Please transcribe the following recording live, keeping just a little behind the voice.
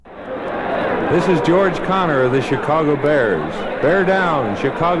This is George Connor of the Chicago Bears. Bear down,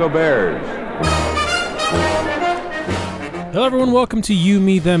 Chicago Bears. Hello everyone, welcome to You,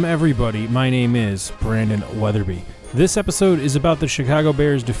 Me, Them, Everybody. My name is Brandon Weatherby. This episode is about the Chicago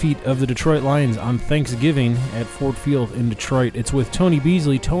Bears' defeat of the Detroit Lions on Thanksgiving at Ford Field in Detroit. It's with Tony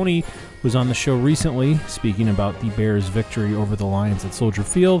Beasley. Tony was on the show recently speaking about the Bears' victory over the Lions at Soldier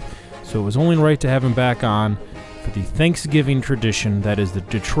Field, so it was only right to have him back on for the Thanksgiving tradition that is the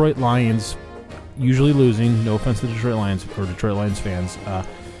Detroit Lions usually losing, no offense to the Detroit Lions or Detroit Lions fans,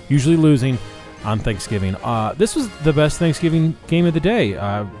 usually losing on Thanksgiving. This was the best Thanksgiving game of the day.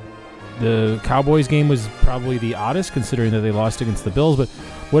 The Cowboys game was probably the oddest considering that they lost against the Bills, but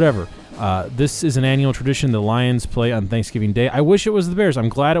whatever. This is an annual tradition. The Lions play on Thanksgiving Day. I wish it was the Bears. I'm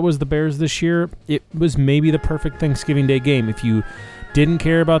glad it was the Bears this year. It was maybe the perfect Thanksgiving Day game. If you didn't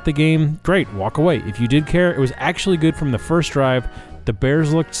care about the game, great, walk away. If you did care, it was actually good from the first drive. The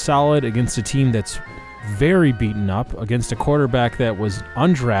Bears looked solid against a team that's very beaten up, against a quarterback that was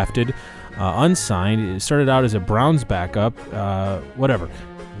undrafted, unsigned. It started out as a Browns backup, whatever.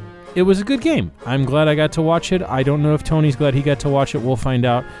 It was a good game. I'm glad I got to watch it. I don't know if Tony's glad he got to watch it. We'll find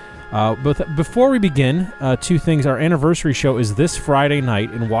out. But before we begin, two things. Our anniversary show is this Friday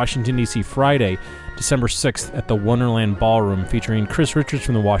night in Washington, D.C., Friday, December 6th at the Wonderland Ballroom, featuring Chris Richards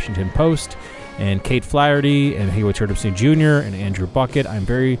from the Washington Post and Kate Flaherty and Haywood Turtupson Jr. and Andrew Bucket. I'm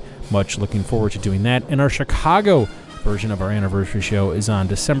very much looking forward to doing that. And our Chicago version of our anniversary show is on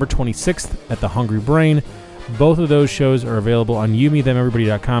December 26th at the Hungry Brain. Both of those shows are available on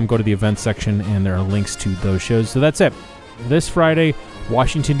youmethemeverybody.com. Go to the events section, and there are links to those shows. So that's it. This Friday,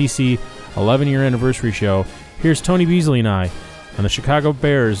 Washington, D.C., 11-year anniversary show. Here's Tony Beasley and I on the Chicago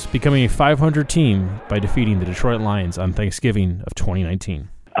Bears becoming a 500 team by defeating the Detroit Lions on Thanksgiving of 2019.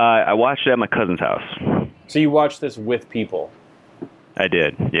 I watched it at my cousin's house. So you watched this with people? I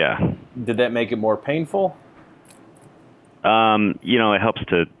did, yeah. Did that make it more painful? It helps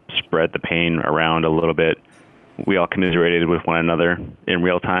to spread the pain around a little bit. We all commiserated with one another in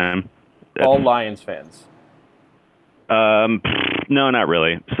real time. All Lions fans? No, not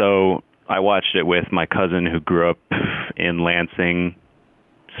really. So I watched it with my cousin who grew up in Lansing,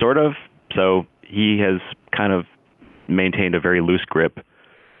 sort of. So he has kind of maintained a very loose grip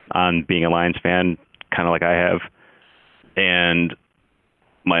on being a Lions fan, kind of like I have. And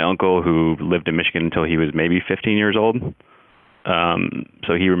my uncle, who lived in Michigan until he was maybe 15 years old,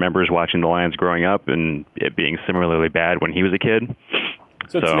 so he remembers watching the Lions growing up and it being similarly bad when he was a kid.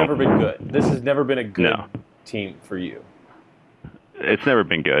 So it's never been good. This has never been a good team for you. It's never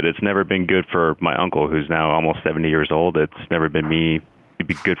been good. It's never been good for my uncle, who's now almost 70 years old. It's never been me. It'd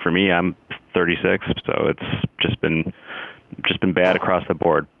be good for me. I'm 36, so it's just been bad across the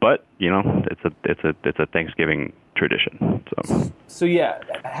board. But it's a Thanksgiving tradition. So yeah,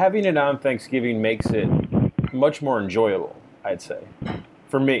 having it on Thanksgiving makes it much more enjoyable, I'd say,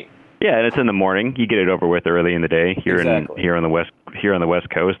 for me. Yeah, and it's in the morning. You get it over with early in the day. Here on the West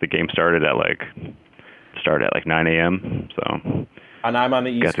Coast, the game started at like 9 a.m. So. And I'm on the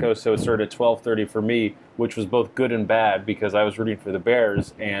East Coast, so it started at 12:30 for me, which was both good and bad because I was rooting for the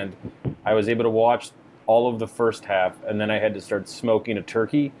Bears, and I was able to watch all of the first half, and then I had to start smoking a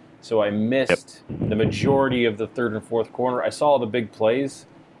turkey, so I missed the majority of the third and fourth quarter. I saw all the big plays.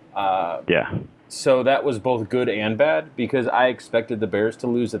 So that was both good and bad because I expected the Bears to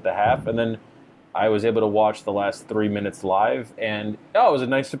lose at the half, and then I was able to watch the last 3 minutes live, and it was a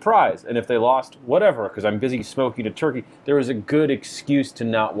nice surprise. And if they lost, whatever, because I'm busy smoking a turkey, there was a good excuse to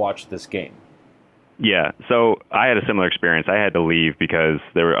not watch this game. Yeah, so I had a similar experience. I had to leave because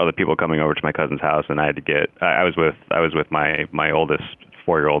there were other people coming over to my cousin's house, and I had to get. I was with my oldest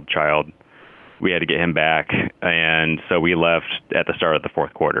 4-year-old child. We had to get him back, and so we left at the start of the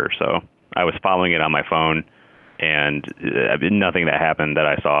fourth quarter. So I was following it on my phone. And nothing that happened that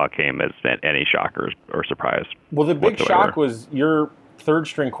I saw came as any shock or surprise. Well, the big shock was your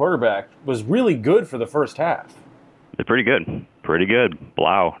third-string quarterback was really good for the first half. It's pretty good.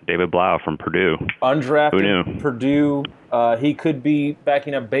 David Blau from Purdue. Undrafted. Who knew? Purdue. He could be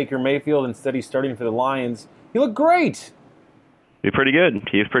backing up Baker Mayfield. Instead, he's starting for the Lions. He looked great. He's pretty good.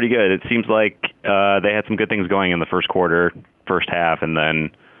 It seems like they had some good things going in the first half, and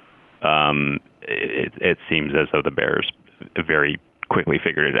then it seems as though the Bears very quickly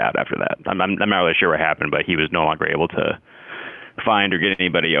figured it out after that. I'm not really sure what happened, but he was no longer able to find or get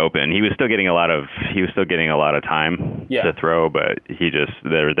anybody open. He was still getting a lot of time to throw, but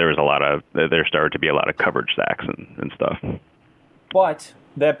there started to be a lot of coverage sacks and stuff. But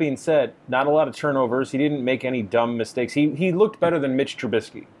that being said, not a lot of turnovers. He didn't make any dumb mistakes. He looked better than Mitch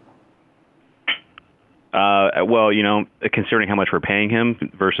Trubisky. Well, considering how much we're paying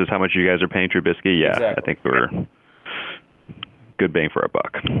him versus how much you guys are paying Trubisky, yeah, Exactly. I think we're good bang for our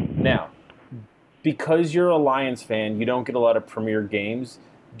buck. Now, because you're a Lions fan, you don't get a lot of premier games.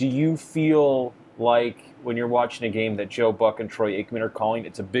 Do you feel like when you're watching a game that Joe Buck and Troy Aikman are calling,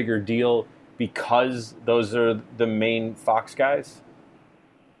 it's a bigger deal because those are the main Fox guys?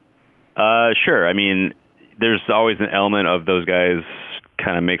 Sure. I mean, there's always an element of those guys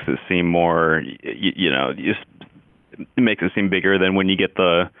kind of makes it seem more, just it makes it seem bigger than when you get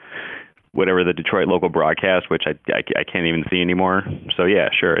the Detroit local broadcast, which I can't even see anymore. So yeah,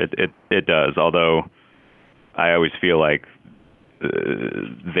 sure, it does. Although I always feel like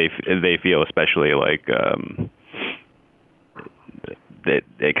they feel especially like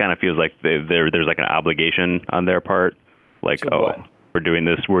it kind of feels like there's like an obligation on their part, like we're doing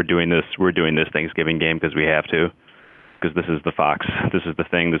this Thanksgiving game because we have to, because this is the Fox, this is the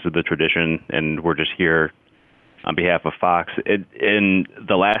thing, this is the tradition, and we're just here on behalf of Fox. And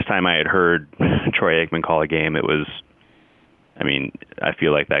the last time I had heard Troy Aikman call a game, it was, I mean, I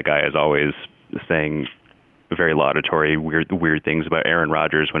feel like that guy is always saying very laudatory, weird things about Aaron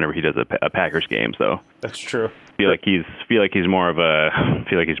Rodgers whenever he does a Packers game. So that's true. Feel like he's more of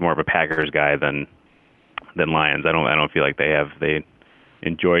a Packers guy than Lions. I don't feel like they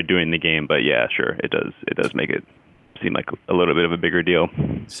enjoy doing the game, but yeah, sure, it does make it seem like a little bit of a bigger deal.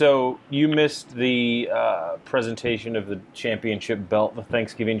 So you missed the presentation of the championship belt, the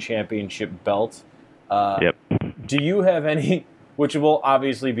Thanksgiving championship belt. Yep. Do you have any, which will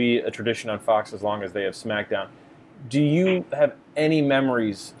obviously be a tradition on Fox as long as they have SmackDown, do you have any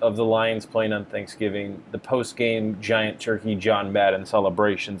memories of the Lions playing on Thanksgiving, the post-game giant turkey John Madden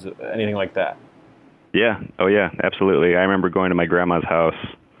celebrations, anything like that? Yeah. Oh, yeah, absolutely. I remember going to my grandma's house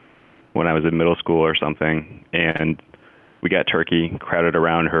when I was in middle school or something, and we got turkey, crowded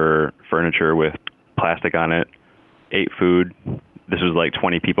around her furniture with plastic on it, ate food. This was like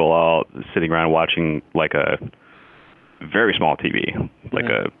 20 people all sitting around watching like a very small TV, like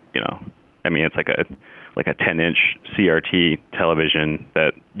it's like a 10-inch CRT television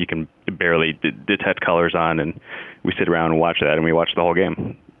that you can barely detect colors on, and we sit around and watch that, and we watch the whole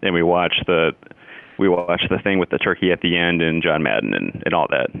game, and we watch the thing with the turkey at the end and John Madden and all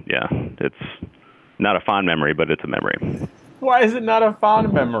that. Yeah, it's not a fond memory, but it's a memory. Why is it not a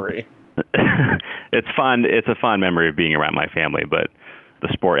fond memory? It's fun. It's a fond memory of being around my family, but the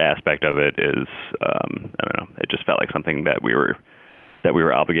sport aspect of it is, I don't know. It just felt like something that we were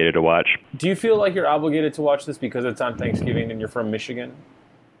obligated to watch. Do you feel like you're obligated to watch this because it's on Thanksgiving and you're from Michigan?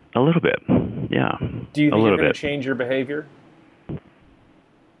 A little bit, yeah. Do you think you're going to change your behavior?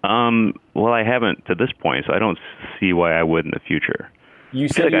 Well, I haven't to this point, so I don't see why I would in the future. You I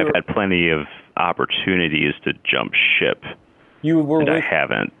feel like I've had plenty of opportunities to jump ship. I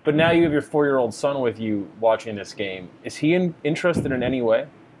haven't. But now you have your 4-year-old son with you watching this game. Is he interested in any way?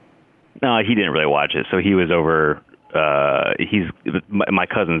 No, he didn't really watch it. So he was over. My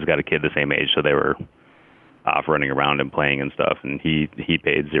cousin's got a kid the same age, so they were off running around and playing and stuff, and he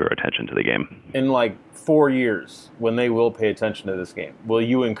paid zero attention to the game. In like 4 years, when they will pay attention to this game, will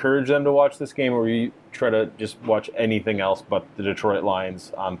you encourage them to watch this game, or will you try to just watch anything else but the Detroit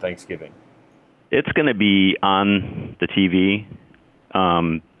Lions on Thanksgiving? It's going to be on the TV.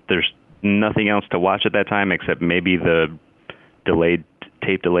 There's nothing else to watch at that time except maybe the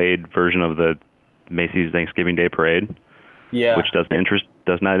tape delayed version of the Macy's Thanksgiving Day Parade. Yeah. Which does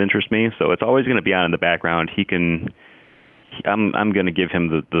not interest me. So it's always going to be on in the background. I'm going to give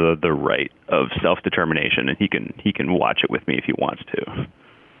him the right of self-determination, and he can watch it with me if he wants to.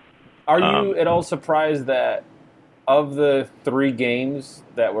 Are you at all surprised that of the 3 games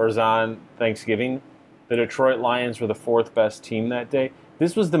that was on Thanksgiving, the Detroit Lions were the 4th best team that day?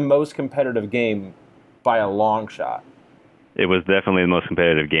 This was the most competitive game by a long shot. It was definitely the most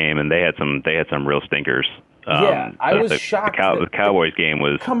competitive game, and they had some real stinkers. I was shocked. The Cowboys game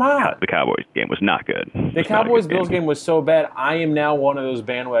was. Come on. The Cowboys game was not good. The Cowboys-Bills game was so bad. I am now one of those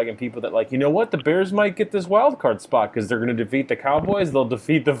bandwagon people that like, you know what? The Bears might get this wild card spot because they're going to defeat the Cowboys. They'll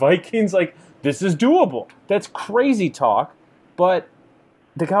defeat the Vikings. Like, this is doable. That's crazy talk, but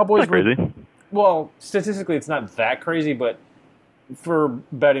the Cowboys were crazy. Well, statistically, it's not that crazy, but for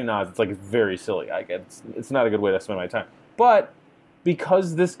betting odds, it's like very silly. I guess it's not a good way to spend my time. But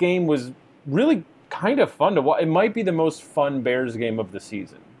because this game was really kind of fun to watch, it might be the most fun Bears game of the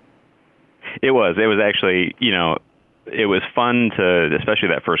season. It was. It was actually, it was fun to, especially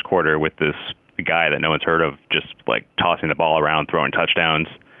that first quarter with this guy that no one's heard of, just like tossing the ball around, throwing touchdowns,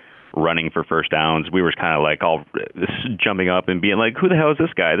 running for first downs. We were kind of like all jumping up and being like, "Who the hell is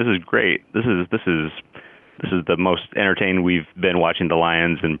this guy? This is great. This is the most entertained we've been watching the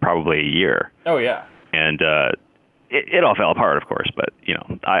Lions in probably a year." Oh yeah. and it all fell apart, of course. But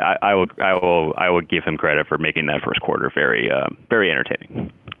I will give him credit for making that first quarter very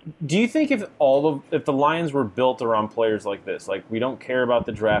entertaining. Do you think if the Lions were built around players like this, like we don't care about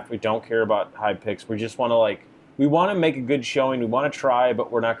the draft, we don't care about high picks, we just want to we want to make a good showing, we want to try,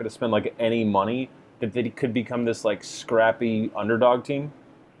 but we're not going to spend any money, that they could become this scrappy underdog team?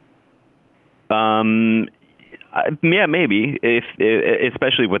 Yeah, maybe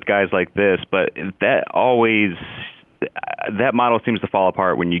especially with guys like this, but that model seems to fall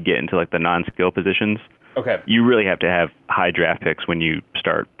apart when you get into the non-skill positions. Okay. You really have to have high draft picks when you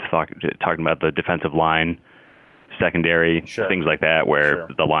start talking about the defensive line, secondary, sure. things like that, where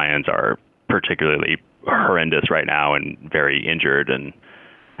sure. the Lions are particularly horrendous right now and very injured and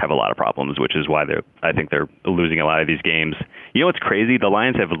have a lot of problems, which is why I think they're losing a lot of these games. You know what's crazy? The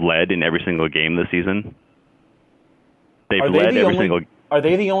Lions have led in every single game this season. They've led every single. Are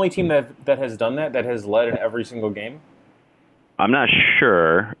they the only team that has done that has led in every single game? I'm not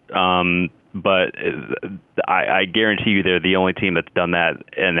sure, but I guarantee you they're the only team that's done that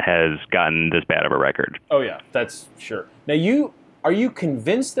and has gotten this bad of a record. Oh yeah, that's sure. Now are you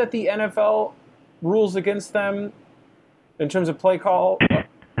convinced that the NFL rules against them in terms of play call,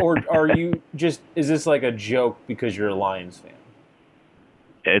 or are you is this a joke because you're a Lions fan?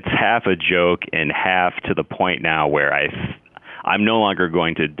 It's half a joke and half to the point now where I'm no longer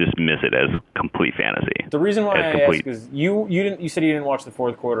going to dismiss it as complete fantasy. The reason why I ask is you said you didn't watch the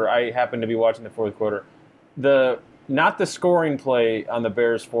fourth quarter. I happened to be watching the fourth quarter. Not the scoring play on the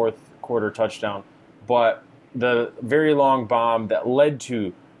Bears' fourth quarter touchdown, but the very long bomb that led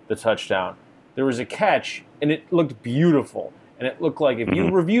to the touchdown. There was a catch, and it looked beautiful. And it looked like if you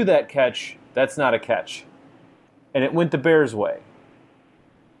review that catch, that's not a catch. And it went the Bears' way.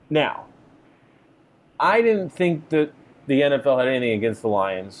 Now, I didn't think that the NFL had anything against the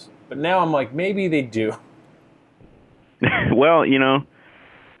Lions, but now I'm maybe they do. Well,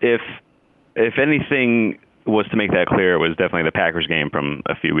 if anything was to make that clear, it was definitely the Packers game from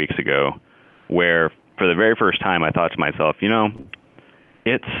a few weeks ago, where for the very first time I thought to myself,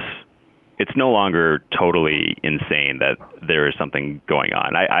 it's no longer totally insane that there is something going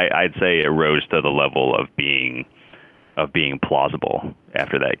on. I'd say it rose to the level of being plausible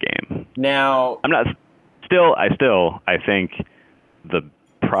after that game. Now, I think the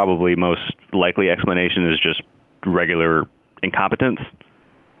probably most likely explanation is just regular incompetence.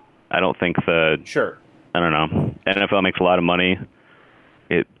 I don't think Sure. I don't know. NFL makes a lot of money.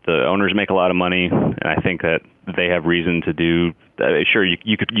 The owners make a lot of money, and I think that they have reason to do. Sure,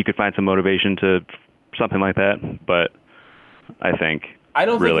 you could find some motivation to something like that, but I think I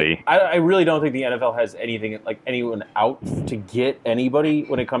really don't think the NFL has anything anyone out to get anybody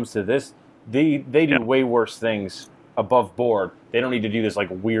when it comes to this. They do way worse things above board. They don't need to do this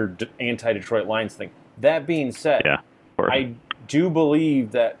weird anti-Detroit Lions thing. That being said, I do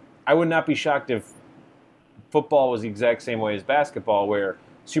believe that I would not be shocked if football was the exact same way as basketball, where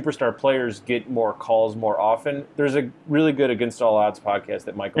superstar players get more calls more often. There's a really good Against All Odds podcast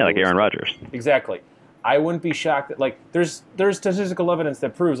that Michael like Aaron Rodgers. Exactly. I wouldn't be shocked that there's statistical evidence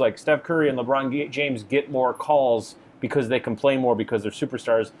that proves Steph Curry and LeBron James get more calls because they complain more because they're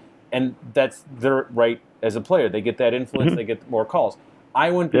superstars, and that's their right as a player. They get that influence, they get more calls.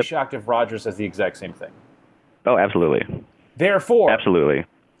 I wouldn't be shocked if Rodgers says the exact same thing. Oh, absolutely. Therefore, absolutely.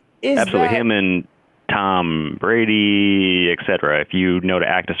 Him and Tom Brady, etc. If you know to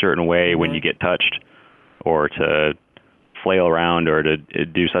act a certain way when you get touched, or to flail around, or to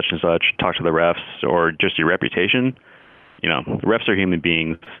do such and such, talk to the refs, or just your reputation, the refs are human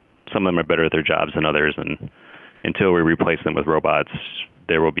beings. Some of them are better at their jobs than others, and until we replace them with robots,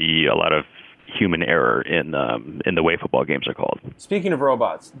 there will be a lot of human error in the way football games are called. Speaking of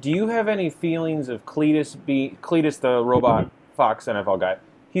robots, do you have any feelings of Cletus, the robot Fox NFL guy?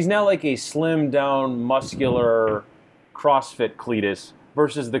 He's now a slimmed down, muscular CrossFit Cletus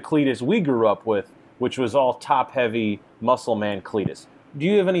versus the Cletus we grew up with, which was all top-heavy, muscle man Cletus. Do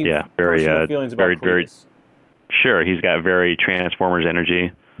you have any personal feelings about Cletus? Very, sure, he's got very Transformers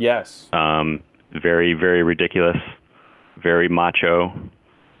energy. Yes. Very, very ridiculous. Very macho.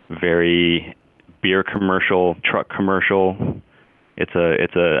 Very beer commercial, truck commercial. It's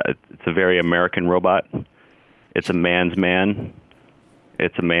a very American robot. It's a man's man.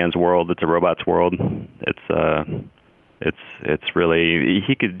 It's a man's world. It's a robot's world. It's really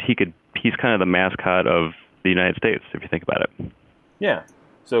he's kind of the mascot of the United States if you think about it. Yeah.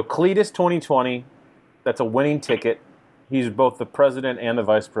 So Cletus 2020, that's a winning ticket. He's both the president and the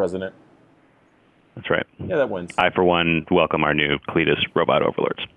vice president. That's right. Yeah, that wins. I, for one, welcome our new Cletus robot overlords.